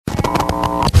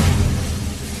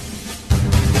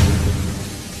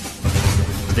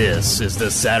This is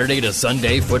the Saturday to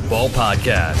Sunday Football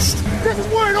Podcast. This is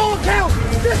where it all counts.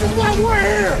 This is why we're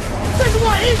here. This is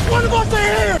why each one of us are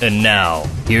here. And now,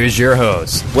 here's your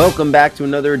host. Welcome back to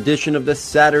another edition of the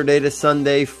Saturday to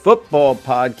Sunday Football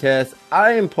Podcast.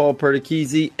 I am Paul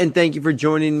Perticchese, and thank you for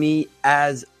joining me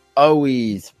as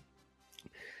always.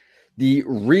 The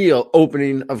real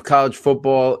opening of college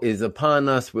football is upon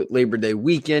us with Labor Day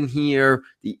weekend here.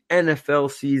 The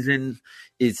NFL season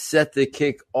is set to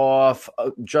kick off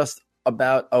just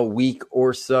about a week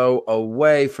or so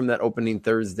away from that opening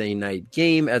Thursday night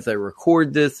game as I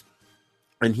record this.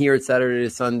 And here at Saturday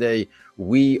to Sunday,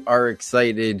 we are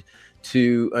excited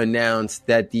to announce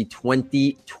that the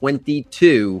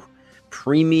 2022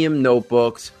 premium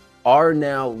notebooks are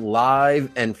now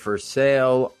live and for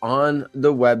sale on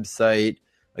the website.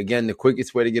 Again, the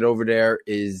quickest way to get over there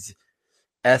is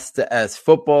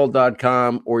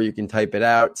s2sfootball.com, or you can type it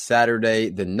out,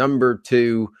 Saturday,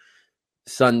 2,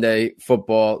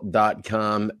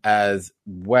 sundayfootball.com as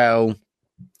well.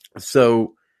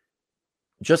 So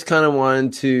just kind of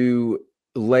wanted to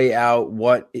lay out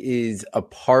what is a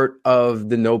part of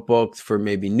the notebooks for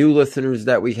maybe new listeners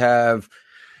that we have,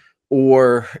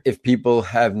 or if people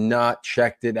have not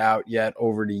checked it out yet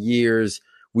over the years.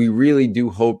 We really do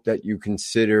hope that you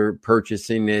consider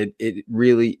purchasing it. It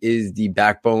really is the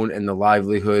backbone and the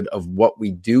livelihood of what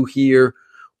we do here.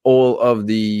 All of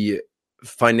the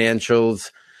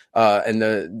financials and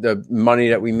the money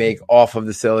that we make off of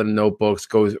the sale of the notebooks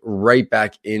goes right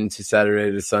back into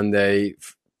Saturday to Sunday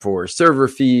for server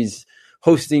fees,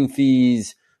 hosting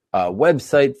fees,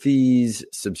 website fees,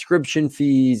 subscription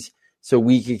fees, so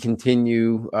we can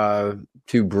continue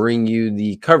to bring you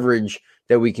the coverage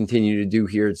that we continue to do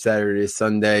here at Saturday to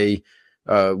Sunday.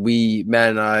 Matt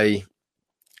and I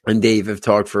and Dave have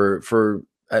talked for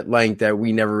at length that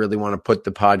we never really want to put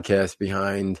the podcast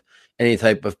behind any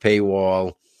type of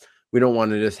paywall. We don't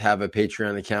want to just have a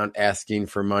Patreon account asking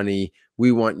for money.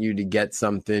 We want you to get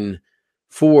something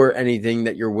for anything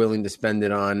that you're willing to spend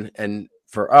it on. And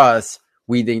for us,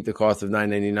 we think the cost of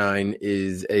 $9.99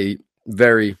 is a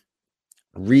very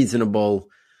reasonable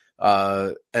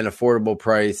and affordable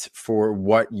price for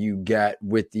what you get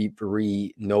with the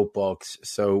free notebooks.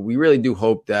 So we really do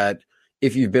hope that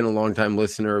if you've been a longtime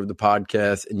listener of the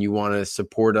podcast and you want to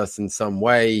support us in some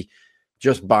way,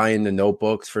 just buying the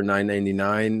notebooks for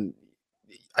 $9.99,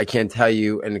 I can't tell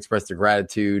you and express the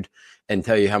gratitude and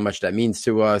tell you how much that means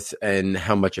to us and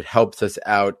how much it helps us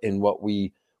out in what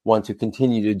we want to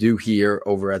continue to do here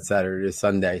over at Saturday to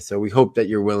Sunday. So we hope that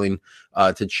you're willing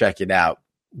to check it out.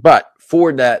 But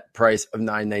for that price of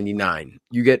 $9.99,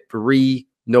 you get 3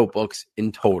 notebooks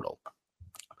in total.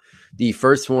 The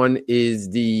first one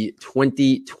is the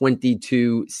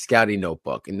 2022 Scouting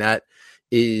Notebook, and that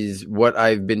is what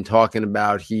I've been talking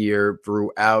about here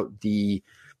throughout the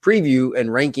preview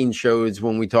and ranking shows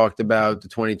when we talked about the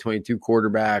 2022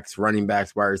 quarterbacks, running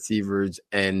backs, wide receivers,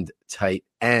 and tight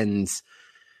ends.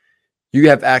 You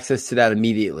have access to that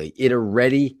immediately. It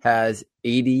already has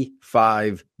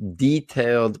 85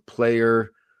 detailed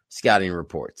player scouting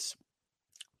reports,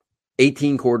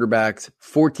 18 quarterbacks,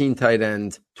 14 tight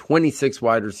ends, 26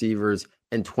 wide receivers,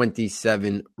 and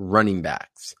 27 running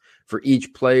backs. For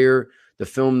each player, the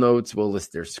film notes will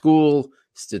list their school,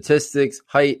 statistics,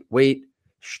 height, weight,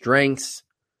 strengths,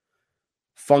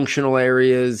 functional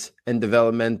areas, and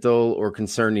developmental or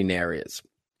concerning areas.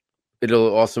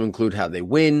 It'll also include how they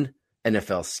win,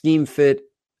 NFL scheme fit,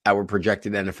 our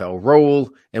projected NFL role,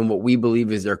 and what we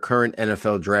believe is their current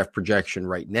NFL draft projection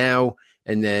right now,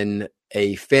 and then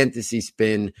a fantasy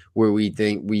spin where we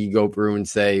think we go through and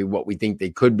say what we think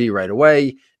they could be right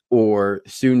away or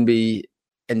soon be,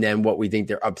 and then what we think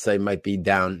their upside might be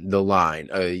down the line.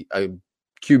 A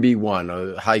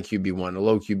QB1, a high QB1, a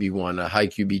low QB1, a high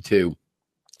QB2.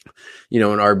 An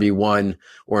RB1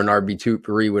 or an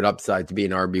RB2 with upside to be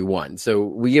an RB1. So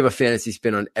we give a fantasy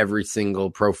spin on every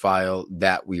single profile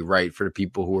that we write for the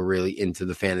people who are really into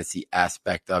the fantasy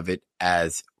aspect of it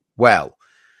as well.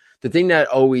 The thing that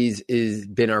always is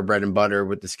been our bread and butter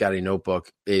with the Scouting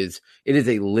Notebook is it is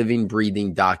a living,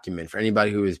 breathing document. For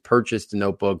anybody who has purchased the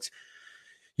notebooks,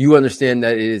 you understand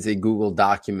that it is a Google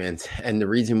document. And the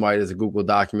reason why it is a Google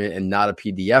document and not a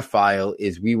PDF file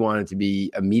is we want it to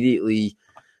be immediately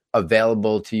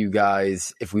available to you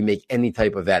guys if we make any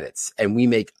type of edits, and we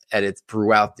make edits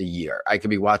throughout the year. I could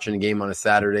be watching a game on a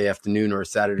Saturday afternoon or a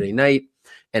Saturday night,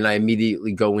 and I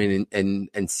immediately go in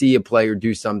and see a player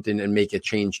do something and make a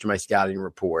change to my scouting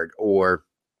report. Or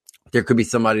there could be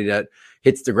somebody that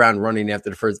hits the ground running after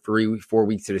the first 3-4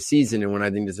 weeks of the season. And when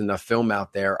I think there's enough film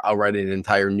out there, I'll write an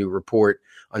entire new report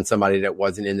on somebody that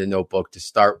wasn't in the notebook to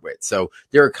start with. So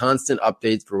there are constant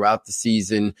updates throughout the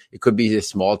season. It could be the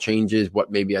small changes,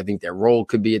 what maybe I think their role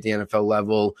could be at the NFL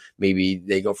level. Maybe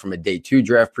they go from a day 2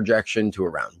 draft projection to a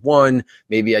round 1.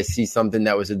 Maybe I see something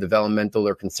that was a developmental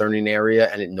or concerning area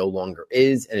and it no longer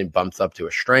is, and it bumps up to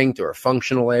a strength or a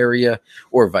functional area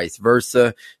or vice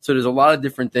versa. So there's a lot of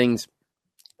different things.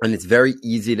 And it's very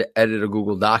easy to edit a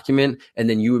Google document. And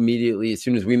then you immediately, as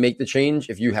soon as we make the change,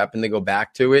 if you happen to go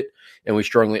back to it, and we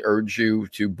strongly urge you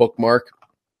to bookmark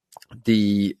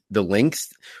the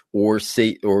links or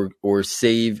save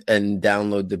and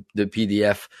download the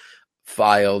PDF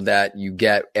file that you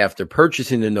get after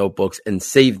purchasing the notebooks and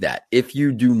save that. If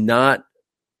you do not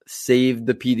save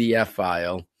the PDF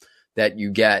file that you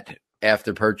get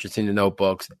after purchasing the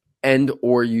notebooks and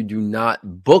or you do not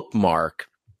bookmark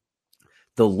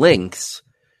the links,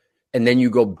 and then you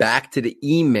go back to the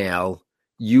email,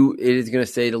 it is going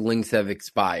to say the links have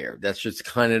expired. That's just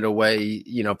kind of the way,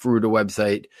 through the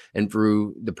website and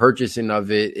through the purchasing of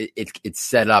it's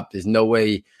set up. There's no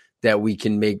way that we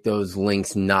can make those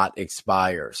links not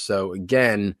expire. So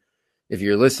again, if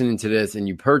you're listening to this and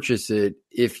you purchase it,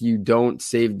 if you don't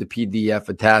save the PDF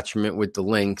attachment with the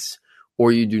links,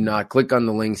 or you do not click on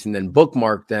the links and then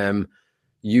bookmark them,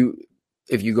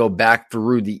 if you go back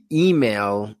through the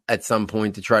email at some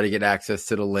point to try to get access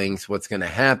to the links, what's going to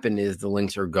happen is the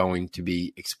links are going to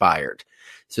be expired.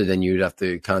 So then you'd have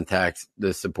to contact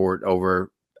the support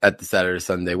over at the Saturday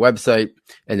Sunday website,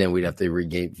 and then we'd have to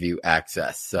regain view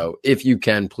access. So if you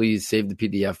can, please save the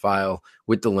PDF file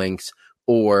with the links,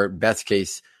 or best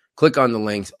case, click on the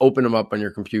links, open them up on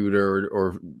your computer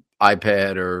or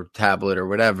iPad or tablet or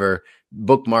whatever,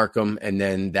 bookmark them, and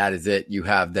then that is it. You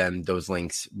have them. Those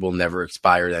links will never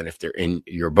expire then if they're in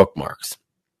your bookmarks.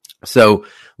 So a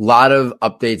lot of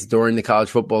updates during the college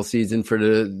football season for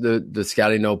the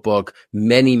scouting notebook,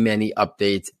 many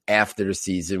updates after the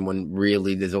season when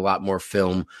really there's a lot more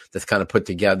film that's kind of put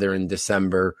together in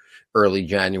December, early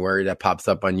January that pops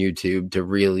up on YouTube to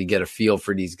really get a feel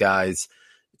for these guys,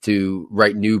 to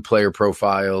write new player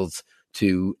profiles,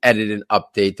 to edit and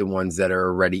update the ones that are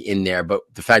already in there. But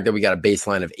the fact that we got a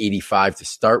baseline of 85 to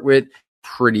start with,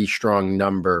 pretty strong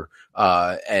number.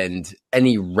 And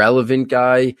any relevant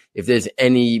guy, if there's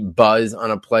any buzz on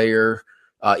a player,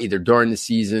 either during the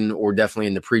season or definitely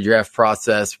in the pre-draft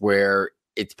process where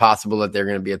it's possible that they're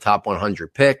going to be a top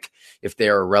 100 pick, if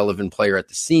they're a relevant player at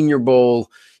the Senior Bowl,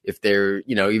 if they're,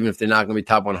 even if they're not going to be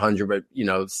top 100, but,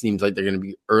 it seems like they're going to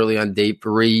be early on day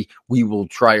 3, we will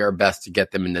try our best to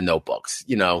get them in the notebooks,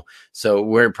 So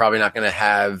we're probably not going to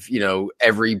have,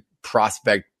 every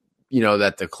prospect,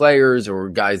 that declares, or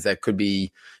guys that could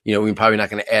be, we're probably not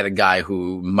going to add a guy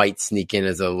who might sneak in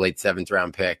as a late 7th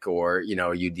round pick or, a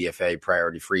UDFA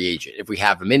priority free agent. If we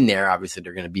have them in there, obviously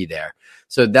they're going to be there.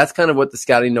 So that's kind of what the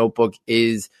scouting notebook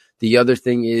is. The other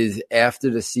thing is,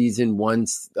 after the season,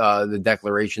 once the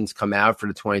declarations come out for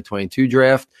the 2022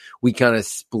 draft, we kind of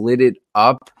split it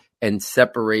up and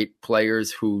separate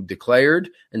players who declared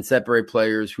and separate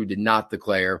players who did not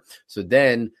declare. So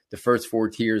then the first 4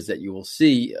 tiers that you will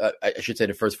see, I should say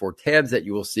the first 4 tabs that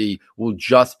you will see will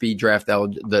just be draft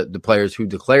the players who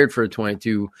declared for the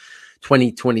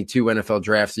 2022 NFL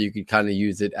draft. So you could kind of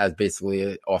use it as basically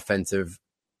an offensive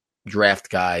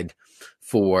draft guide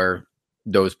for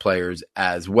those players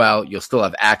as well. You'll still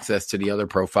have access to the other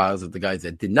profiles of the guys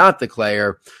that did not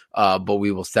declare, but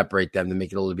we will separate them to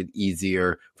make it a little bit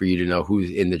easier for you to know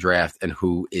who's in the draft and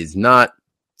who is not.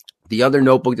 The other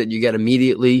notebook that you get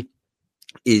immediately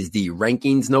is the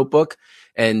rankings notebook,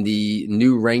 and the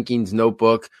new rankings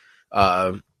notebook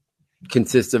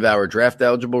consists of our draft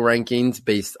eligible rankings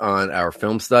based on our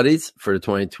film studies for the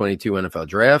 2022 NFL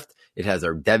draft. It has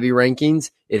our Devy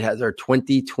rankings. It has our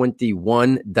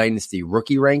 2021 Dynasty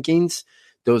rookie rankings.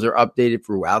 Those are updated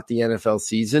throughout the NFL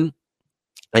season.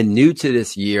 And new to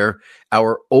this year,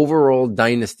 our overall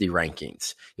Dynasty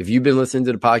rankings. If you've been listening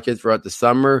to the podcast throughout the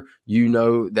summer, you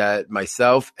know that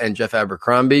myself and Jeff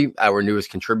Abercrombie, our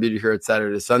newest contributor here at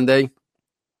Saturday Sunday,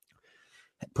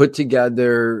 put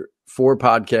together 4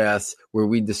 podcasts where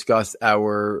we discuss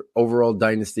our overall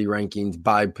Dynasty rankings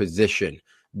by position.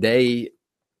 They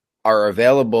are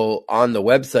available on the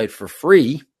website for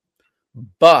free,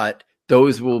 but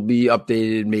those will be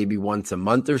updated maybe once a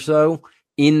month or so.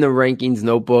 In the rankings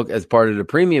notebook, as part of the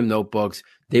premium notebooks,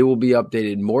 they will be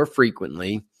updated more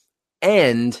frequently.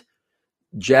 And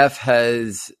Jeff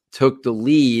has took the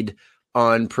lead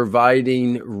on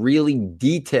providing really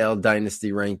detailed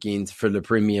Dynasty rankings for the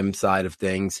premium side of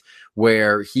things,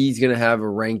 where he's going to have a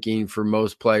ranking for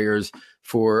most players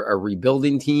for a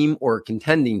rebuilding team or a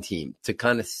contending team to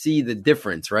kind of see the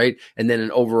difference, right? And then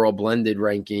an overall blended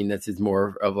ranking that's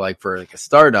more of like for like a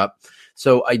startup.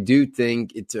 So I do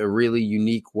think it's a really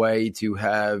unique way to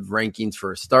have rankings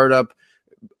for a startup,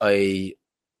 a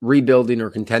rebuilding or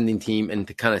contending team, and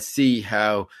to kind of see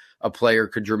how a player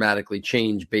could dramatically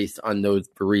change based on those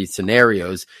three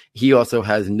scenarios. He also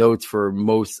has notes for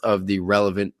most of the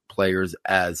relevant players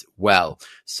as well.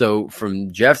 So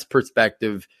from Jeff's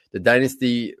perspective, the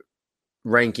dynasty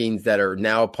rankings that are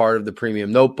now part of the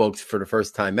premium notebooks for the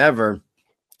first time ever,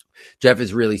 Jeff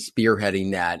is really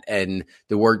spearheading that, and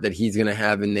the work that he's going to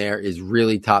have in there is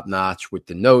really top notch with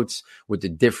the notes, with the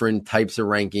different types of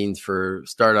rankings for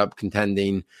startup,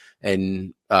 contending,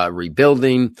 and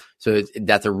rebuilding. So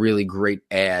that's a really great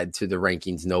add to the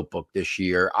rankings notebook this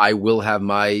year. I will have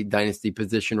my dynasty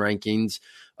position rankings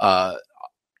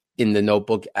in the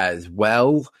notebook as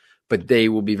well, but they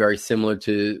will be very similar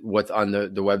to what's on the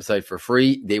website for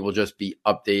free. They will just be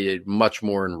updated much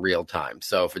more in real time.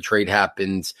 So if a trade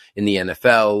happens in the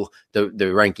NFL, the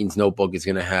rankings notebook is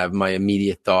going to have my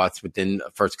immediate thoughts within the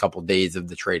first couple of days of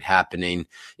the trade happening.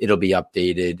 It'll be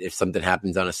updated. If something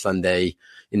happens on a Sunday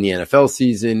in the NFL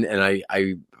season, and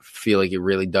I feel like it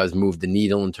really does move the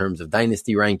needle in terms of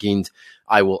dynasty rankings,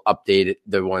 I will update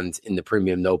the ones in the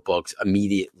premium notebooks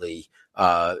immediately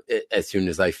as soon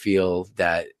as I feel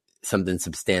that something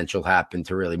substantial happened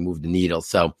to really move the needle.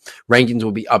 So rankings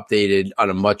will be updated on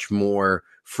a much more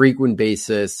frequent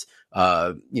basis,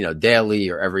 daily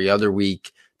or every other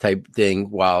week type thing,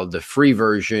 while the free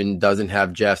version doesn't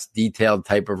have Jeff's detailed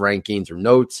type of rankings or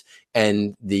notes,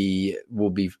 and will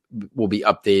be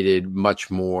updated much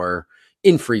more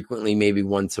infrequently, maybe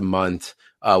once a month.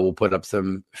 We'll put up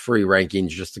some free rankings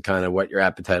just to kind of whet your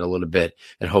appetite a little bit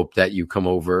and hope that you come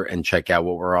over and check out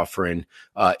what we're offering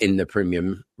in the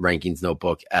premium rankings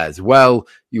notebook as well.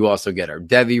 You also get our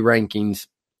Devy rankings,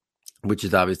 which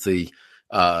is obviously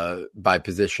by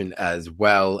position as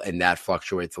well, and that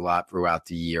fluctuates a lot throughout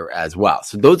the year as well.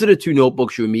 So those are the two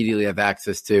notebooks you immediately have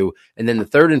access to. And then the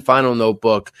third and final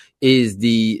notebook is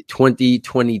the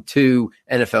 2022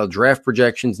 NFL Draft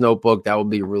Projections notebook. That will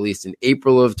be released in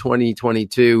April of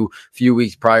 2022, a few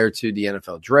weeks prior to the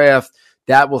NFL Draft.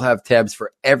 That will have tabs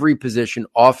for every position,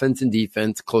 offense and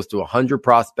defense, close to 100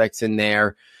 prospects in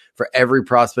there. For every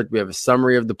prospect, we have a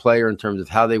summary of the player in terms of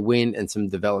how they win and some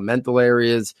developmental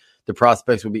areas. The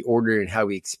prospects will be ordered and how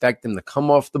we expect them to come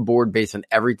off the board based on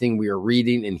everything we are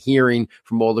reading and hearing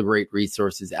from all the great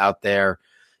resources out there.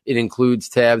 It includes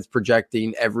tabs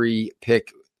projecting every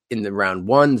pick in the round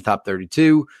 1, the top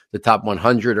 32, the top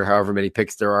 100, or however many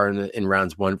picks there are in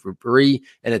rounds 1 through 3,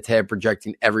 and a tab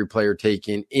projecting every player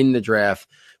taken in the draft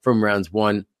from rounds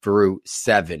 1 through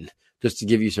 7. Just to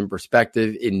give you some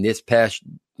perspective, in this past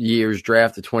year's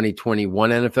draft, the 2021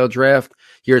 NFL draft,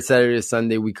 here at Saturday to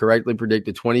Sunday, we correctly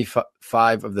predicted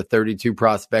 25 of the 32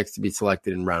 prospects to be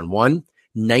selected in round 1,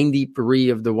 93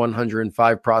 of the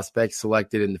 105 prospects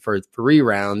selected in the first 3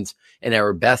 rounds, and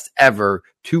our best ever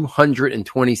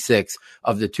 226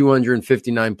 of the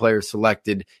 259 players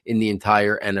selected in the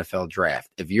entire NFL draft.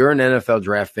 If you're an NFL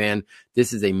draft fan,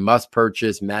 this is a must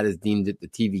purchase. Matt has deemed it the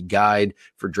TV guide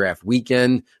for draft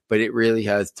weekend, but it really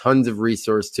has tons of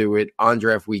resource to it on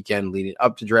draft weekend, leading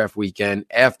up to draft weekend,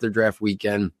 after draft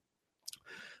weekend.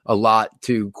 A lot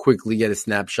to quickly get a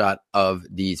snapshot of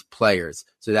these players.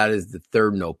 So that is the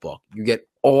third notebook. You get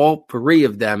all 3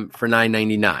 of them for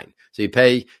 $9.99. So you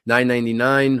pay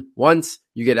 $9.99 once,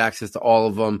 you get access to all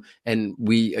of them. And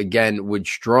we, again, would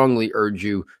strongly urge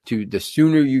you to, the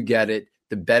sooner you get it,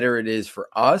 the better it is for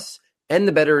us and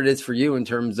the better it is for you in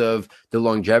terms of the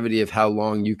longevity of how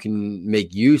long you can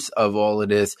make use of all of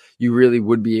this. You really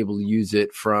would be able to use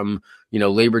it from,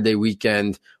 Labor Day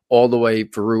weekend all the way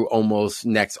through almost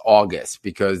next August,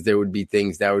 because there would be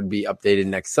things that would be updated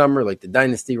next summer, like the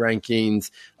dynasty rankings,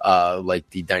 like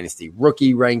the dynasty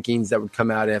rookie rankings that would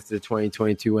come out after the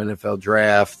 2022 NFL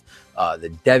draft.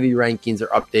 The Devy rankings are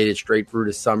updated straight through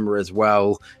the summer as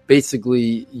well.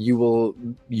 Basically, you will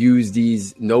use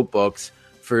these notebooks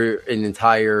for an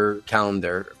entire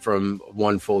calendar from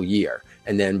one full year.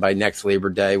 And then by next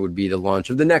Labor Day would be the launch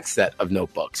of the next set of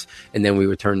notebooks. And then we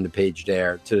would turn the page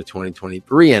there to the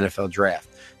 2023 NFL draft.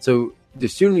 So the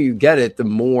sooner you get it, the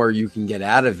more you can get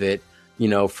out of it,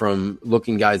 from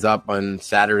looking guys up on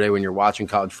Saturday when you're watching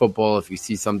college football. If you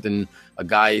see something, a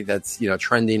guy that's,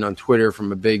 trending on Twitter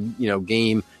from a big,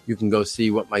 game, you can go see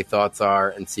what my thoughts are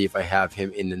and see if I have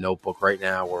him in the notebook right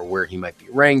now or where he might be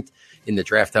ranked in the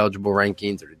draft eligible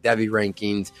rankings or the Devy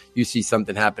rankings. You see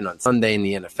something happen on Sunday in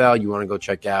the NFL, you want to go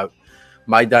check out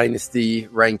my dynasty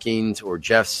rankings or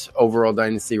Jeff's overall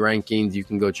dynasty rankings, you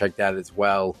can go check that as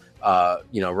well.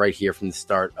 right here from the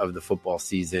start of the football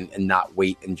season and not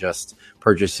wait and just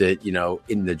purchase it,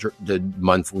 in the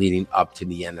months leading up to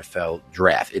the NFL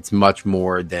draft. It's much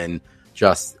more than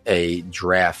just a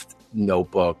draft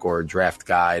notebook or a draft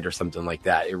guide or something like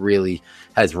that. It really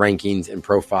has rankings and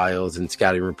profiles and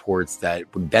scouting reports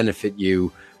that would benefit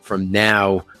you from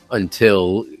now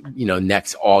until,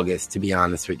 next August, to be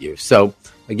honest with you. So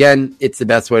again, it's the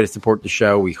best way to support the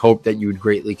show. We hope that you would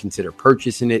greatly consider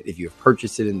purchasing it. If you have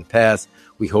purchased it in the past,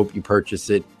 we hope you purchase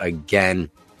it again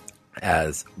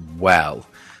as well.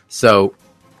 So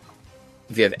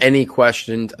if you have any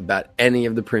questions about any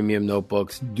of the premium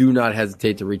notebooks, do not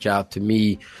hesitate to reach out to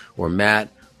me or Matt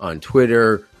on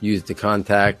Twitter. Use the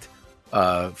contact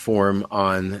form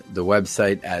on the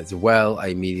website as well. I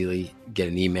immediately get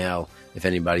an email if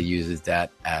anybody uses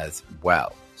that as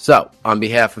well. So on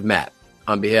behalf of Matt,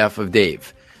 on behalf of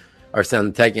Dave, our sound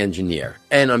and tech engineer,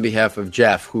 and on behalf of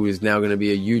Jeff, who is now going to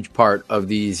be a huge part of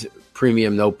these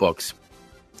premium notebooks,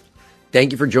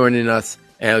 thank you for joining us,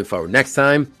 and I look forward next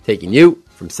time taking you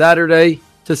from Saturday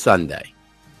to Sunday.